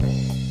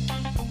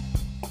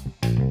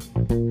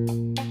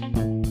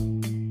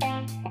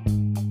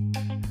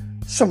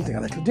something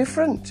a little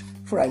different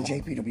for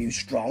NJPW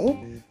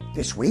Strong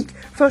this week.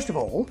 First of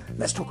all,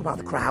 let's talk about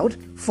the crowd.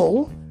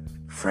 Full,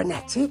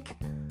 frenetic,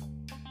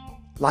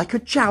 like a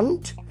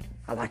chant.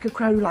 I like a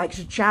crowd who likes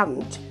a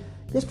chant.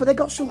 Yes, but they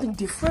got something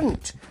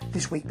different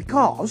this week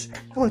because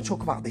I want to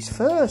talk about this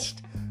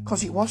first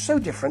because it was so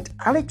different.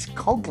 Alex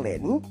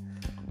Coughlin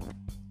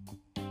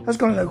has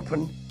got an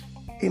open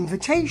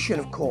invitation,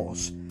 of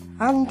course,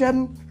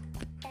 and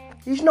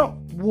he's not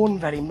won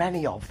very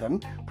many of them,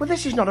 but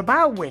this is not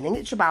about winning,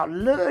 it's about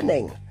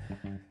learning.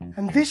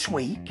 And this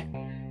week,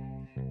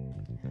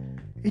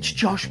 it's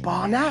Josh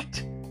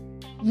Barnett.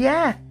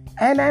 Yeah,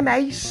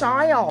 MMA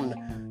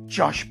scion,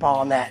 Josh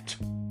Barnett.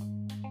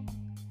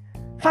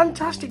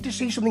 Fantastic to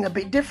see something a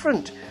bit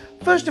different.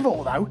 First of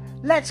all, though,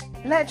 let's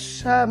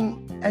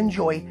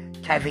enjoy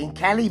Kevin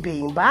Kelly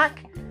being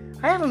back.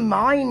 I haven't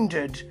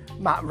minded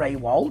Matt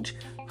Raywalt.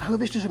 I hope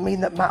this doesn't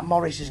mean that Matt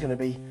Morris is going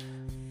to be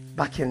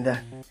back in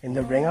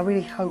the ring. I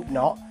really hope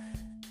not.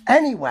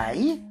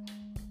 Anyway,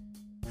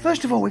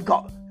 first of all, we've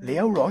got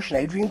Lio Rush and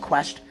Adrian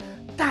Quest.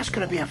 That's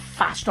going to be a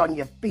fast on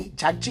your feet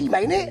tag team,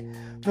 ain't it?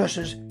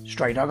 Versus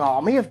Stray Dog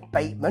Army of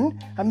Bateman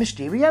and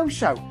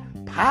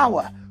Mysterioso.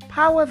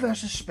 Power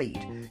versus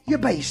speed. Your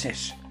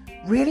basis.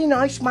 Really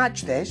nice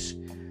match, this.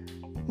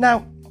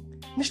 Now,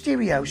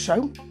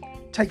 Mysterioso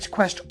takes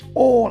Quest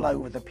all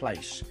over the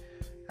place.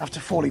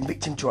 After falling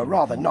victim to a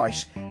rather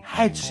nice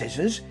head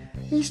scissors,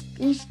 he's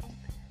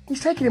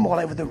taking him all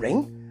over the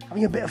ring,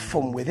 having a bit of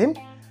fun with him.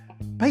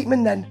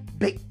 Bateman then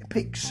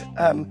picks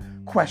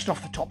Quest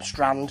off the top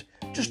strand,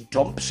 just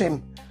dumps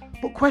him.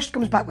 But Quest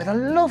comes back with a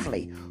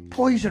lovely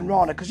Poison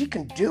Rana, because he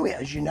can do it,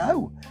 as you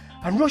know,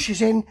 and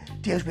rushes in,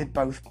 deals with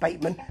both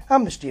Bateman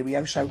and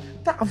Mysterioso.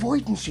 That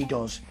avoidance he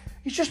does,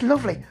 it's just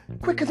lovely.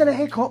 Quicker than a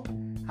hiccup,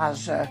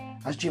 as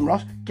Jim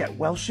Ross, get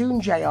well soon,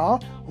 JR,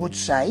 would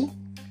say.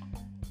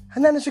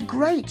 And then there's a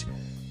great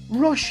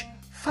Rush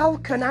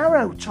Falcon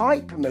Arrow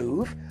type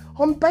move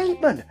on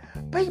Bateman.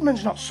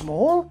 Bateman's not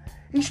small,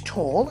 he's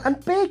tall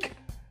and big.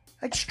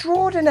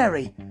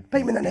 Extraordinary.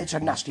 Bateman then hits a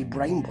nasty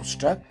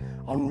brainbuster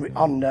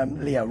on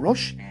Lio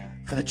Rush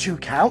for the 2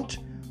 count.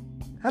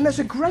 And there's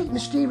a great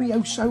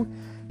Mysterioso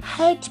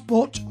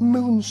headbutt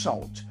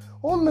moonsault.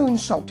 Or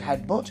moonsault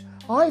headbutt.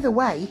 Either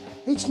way,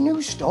 it's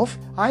new stuff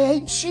I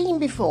ain't seen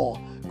before.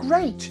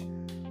 Great.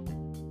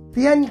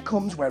 The end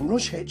comes when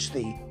Rush hits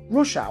the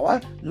Rush Hour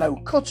low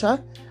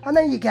cutter, and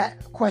then you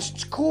get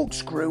Quest's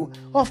corkscrew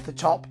off the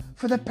top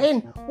for the pin.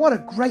 What a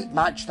great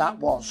match that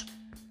was.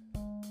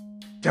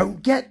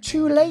 Don't get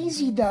too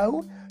lazy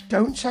though.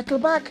 Don't settle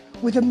back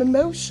with a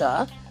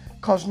mimosa,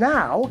 cause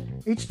now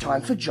it's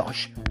time for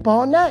Josh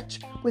Barnett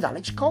with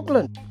Alex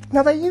Coughlin.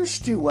 Now they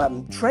used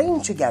to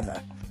train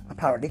together.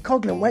 Apparently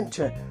Coughlin went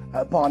to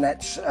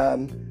Barnett's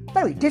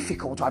very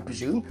difficult, I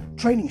presume,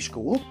 training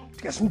school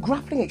to get some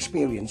grappling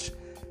experience.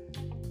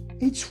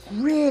 It's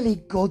really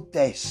good,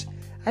 this.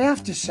 I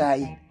have to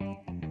say,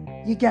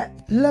 you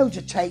get loads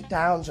of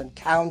takedowns and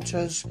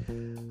counters.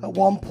 At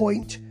one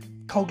point,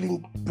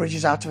 Coughlin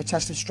bridges out of a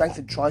test of strength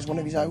and tries one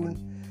of his own.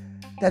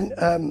 Then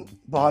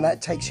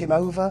Barnett takes him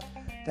over.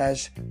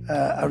 There's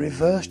a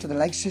reverse to the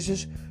leg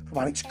scissors from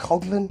Alex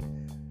Coughlin.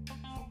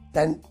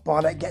 Then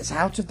Barnett gets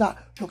out of that.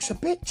 Looks a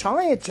bit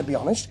tired, to be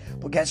honest,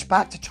 but gets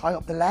back to tie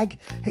up the leg.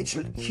 Hits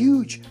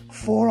huge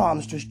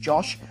forearms, does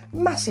Josh.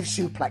 Massive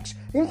suplex.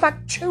 In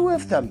fact, 2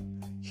 of them.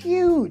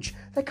 Huge.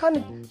 They're kind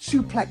of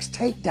suplex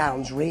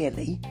takedowns,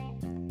 really.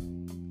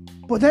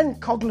 But then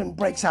Coughlin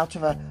breaks out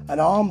of an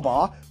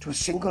armbar to a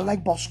single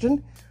leg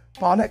Boston.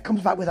 Barnett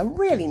comes back with a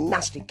really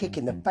nasty kick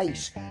in the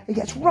face. He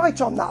gets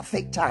right on that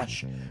thick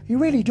tash. He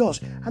really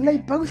does. And they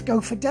both go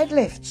for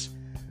deadlifts.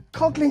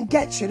 Coughlin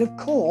gets it, of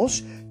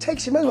course,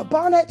 takes him over.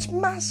 Barnett's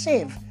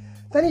massive.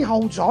 Then he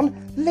holds on,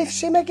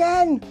 lifts him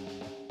again.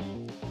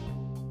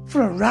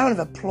 For a round of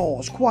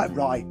applause, quite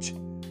right.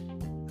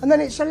 And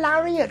then it's a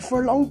lariat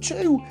for a long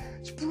 2.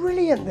 It's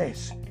brilliant,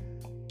 this.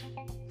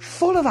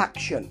 Full of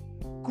action.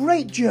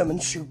 Great German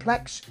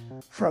suplex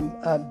from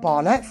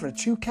Barnett for a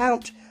 2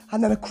 count.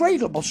 And then a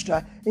cradle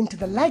buster into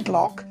the leg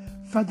lock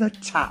for the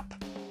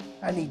tap.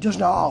 And he does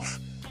not half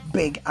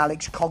big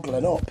Alex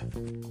Coughlin up.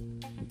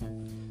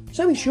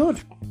 So he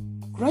should.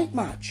 Great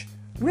match.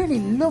 Really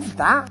loved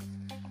that.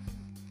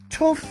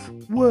 Tough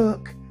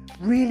work.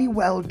 Really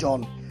well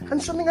done.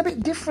 And something a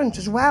bit different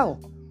as well.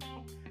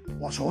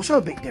 What's also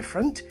a bit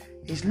different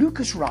is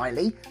Lucas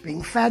Riley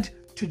being fed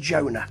to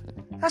Jonah.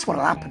 That's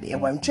what'll happen here,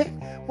 won't it?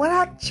 Well,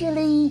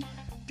 actually,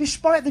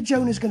 despite the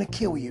Jonah's going to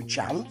kill you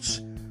chance,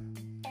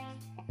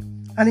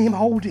 and him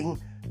holding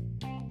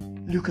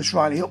Lucas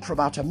Riley up for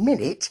about a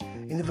minute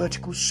in the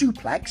vertical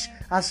suplex,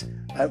 as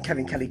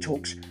Kevin Kelly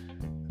talks,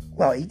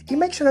 well, he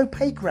makes an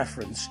opaque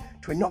reference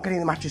to him not getting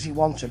the matches he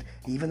wanted,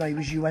 even though he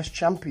was US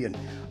champion.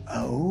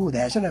 Oh,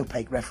 there's an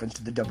opaque reference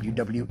to the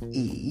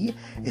WWE,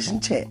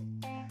 isn't it?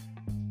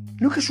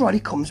 Lucas Riley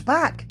comes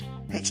back,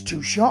 hits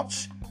 2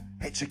 shots,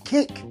 hits a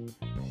kick,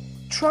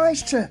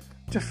 tries to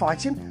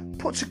fight him,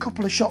 puts a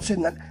couple of shots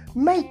in that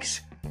makes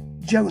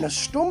Jonah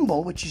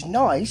stumble, which is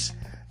nice,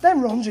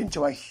 then runs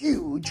into a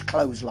huge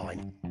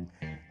clothesline.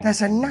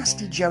 There's a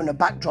nasty Jonah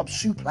backdrop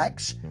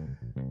suplex.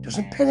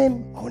 Doesn't pin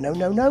him. Oh,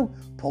 no.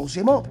 Pulls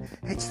him up.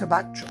 Hits the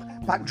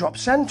backdrop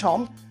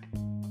senton.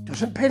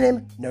 Doesn't pin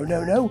him.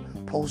 No.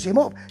 Pulls him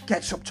up.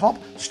 Gets up top.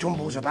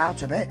 Stumbles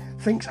about a bit.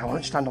 Thinks, I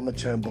won't stand on the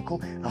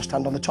turnbuckle. I'll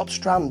stand on the top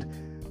strand.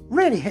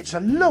 Really hits a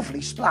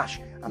lovely splash.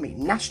 I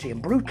mean, nasty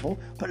and brutal,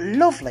 but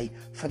lovely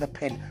for the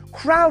pin.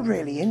 Crowd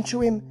really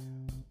into him.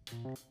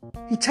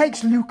 He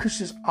takes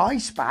Lucas's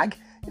ice bag.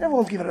 You know,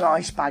 everyone's given an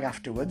ice bag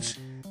afterwards.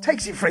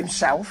 Takes it for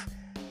himself.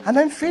 And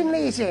then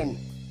Finlay is in.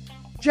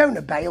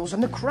 Jonah bails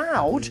and the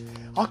crowd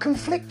are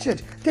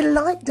conflicted. They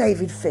like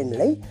David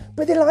Finlay,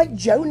 but they like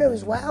Jonah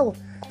as well.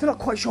 They're not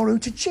quite sure who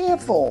to cheer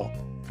for.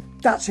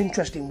 That's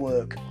interesting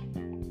work.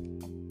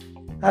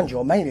 And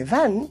your main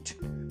event,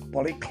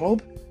 Bullet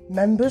Club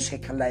members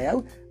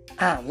Hikuleo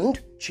and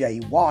Jay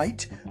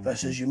White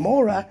versus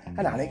Uemura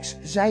and Alex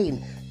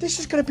Zane. This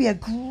is going to be a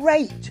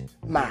great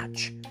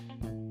match.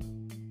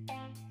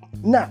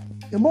 Now,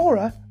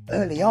 Uemura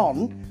early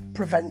on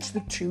prevents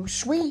the too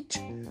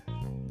sweet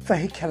for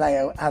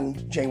Hikuleo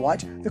and Jay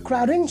White. The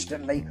crowd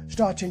instantly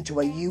start into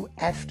a "you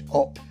effed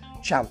up"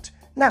 chant.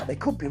 Now, they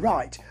could be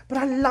right, but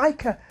I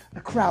like a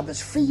crowd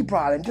that's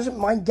febrile and doesn't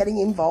mind getting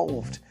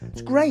involved.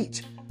 It's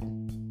great.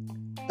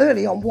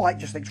 Early on, White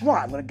just thinks,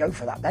 right, I'm going to go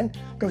for that then.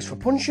 Goes for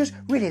punches,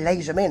 really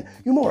lays him in.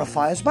 Uemura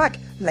fires back,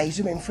 lays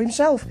him in for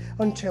himself,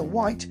 until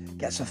White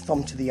gets a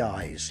thumb to the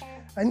eyes.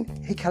 And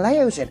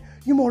Hikuleo's in.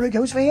 Uemura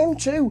goes for him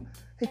too.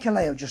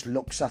 Hikuleo just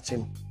looks at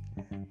him,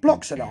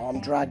 blocks an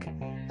arm drag,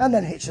 and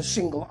then hits a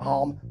single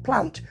arm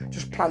plant.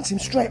 Just plants him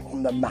straight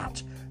on the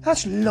mat.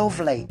 That's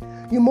lovely.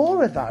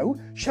 Uemura, though,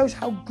 shows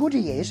how good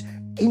he is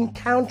in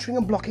countering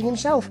and blocking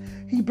himself.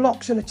 He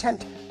blocks an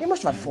attempt. He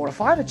must have had 4 or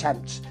 5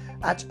 attempts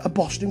at a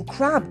Boston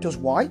Crab, does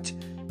White.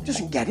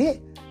 Doesn't get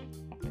it.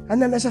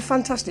 And then there's a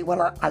fantastic one.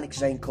 Alex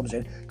Zane comes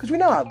in, because we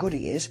know how good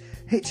he is.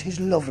 Hits his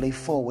lovely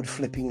forward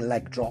flipping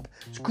leg drop.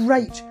 It's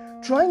great.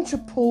 Trying to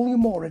pull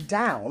Uemura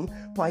down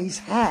by his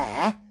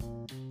hair,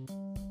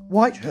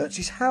 White hurts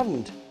his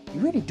hand. He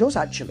really does,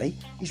 actually.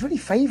 He's really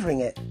favouring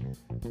it.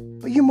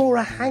 But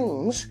Uemura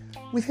hangs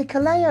with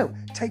Hikuleo,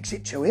 takes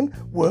it to him,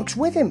 works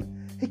with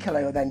him.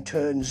 Hikuleo then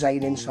turns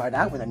Zane inside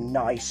out with a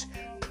nice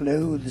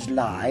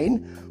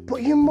clothesline,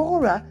 but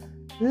Uemura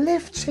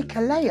lifts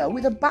Hikuleo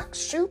with a back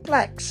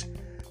suplex.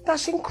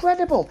 That's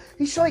incredible.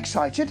 He's so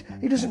excited,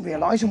 he doesn't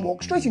realise and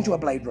walks straight into a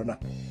Blade Runner.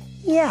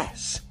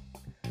 Yes.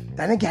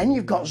 Then again,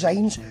 you've got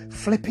Zane's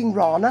flipping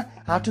Rana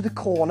out of the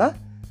corner.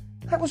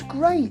 That was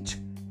great.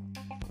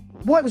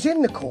 White was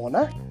in the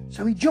corner,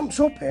 so he jumps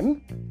up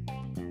him,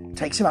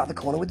 takes him out of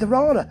the corner with the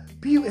Rana.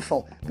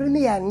 Beautiful. But in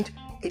the end,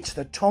 it's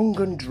the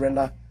Tongan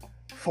Driller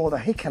for the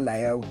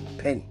Hikuleo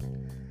pin.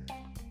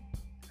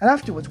 And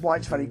afterwards,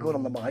 White's very good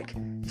on the mic.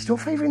 He's still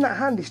favouring that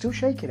hand. He's still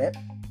shaking it.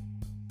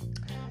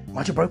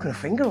 Might have broken a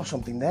finger or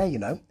something there, you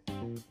know.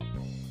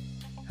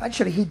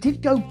 Actually, he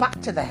did go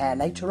back to the hair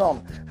later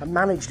on and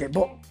managed it,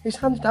 but his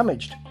hand's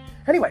damaged.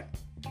 Anyway,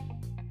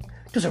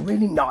 does a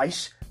really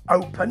nice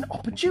open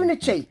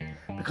opportunity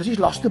because he's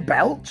lost the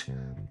belt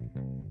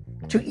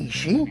to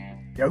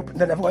Ishii,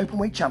 the Never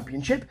Openweight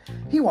Championship.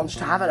 He wants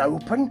to have an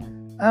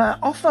open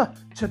offer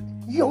to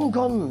young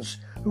guns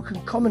who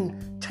can come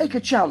and take a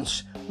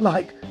chance,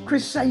 like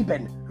Chris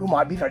Sabin, who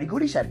might be very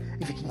good, he said,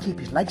 if he can keep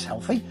his legs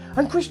healthy,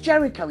 and Chris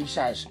Jericho, he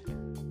says.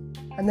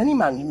 And then he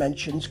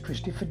mentions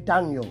Christopher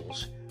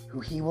Daniels, who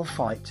he will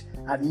fight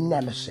at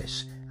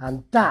Nemesis,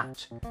 and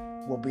that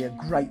will be a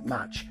great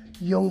match.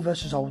 Young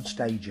versus old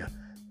stager.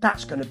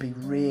 That's going to be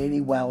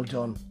really well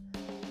done.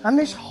 And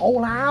this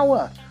whole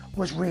hour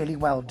was really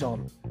well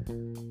done.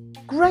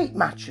 Great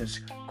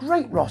matches,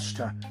 great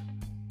roster.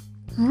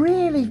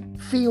 Really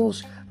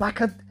feels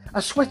like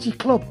a sweaty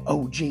club,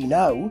 oh gee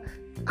no,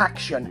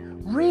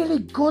 action. Really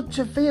good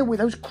to feel with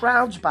those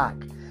crowds back.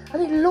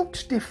 And it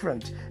looks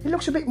different. It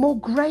looks a bit more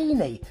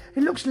grainy.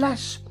 It looks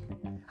less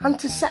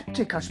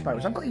antiseptic, I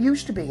suppose. I've got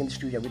used to being in the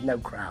studio with no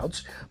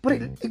crowds, but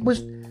it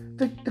was,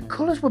 the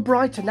colours were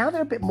brighter. Now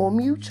they're a bit more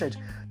muted.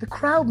 The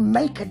crowd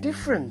make a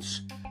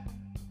difference.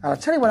 And I'll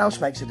tell you what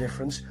else makes a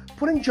difference.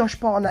 Putting Josh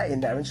Barnett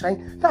in there and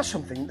saying, that's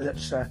something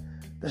that's a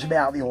bit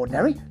out of the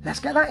ordinary. Let's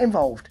get that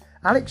involved.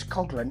 Alex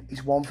Coughlin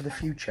is one for the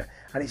future.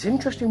 And it's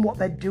interesting what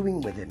they're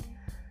doing with him.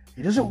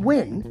 He doesn't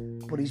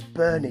win, but he's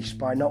burnished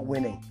by not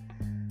winning.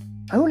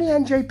 Only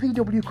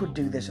NJPW could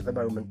do this at the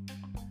moment.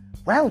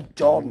 Well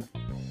done.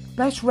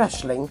 Best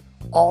wrestling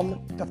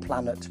on the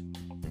planet.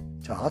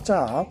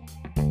 Ta-ta.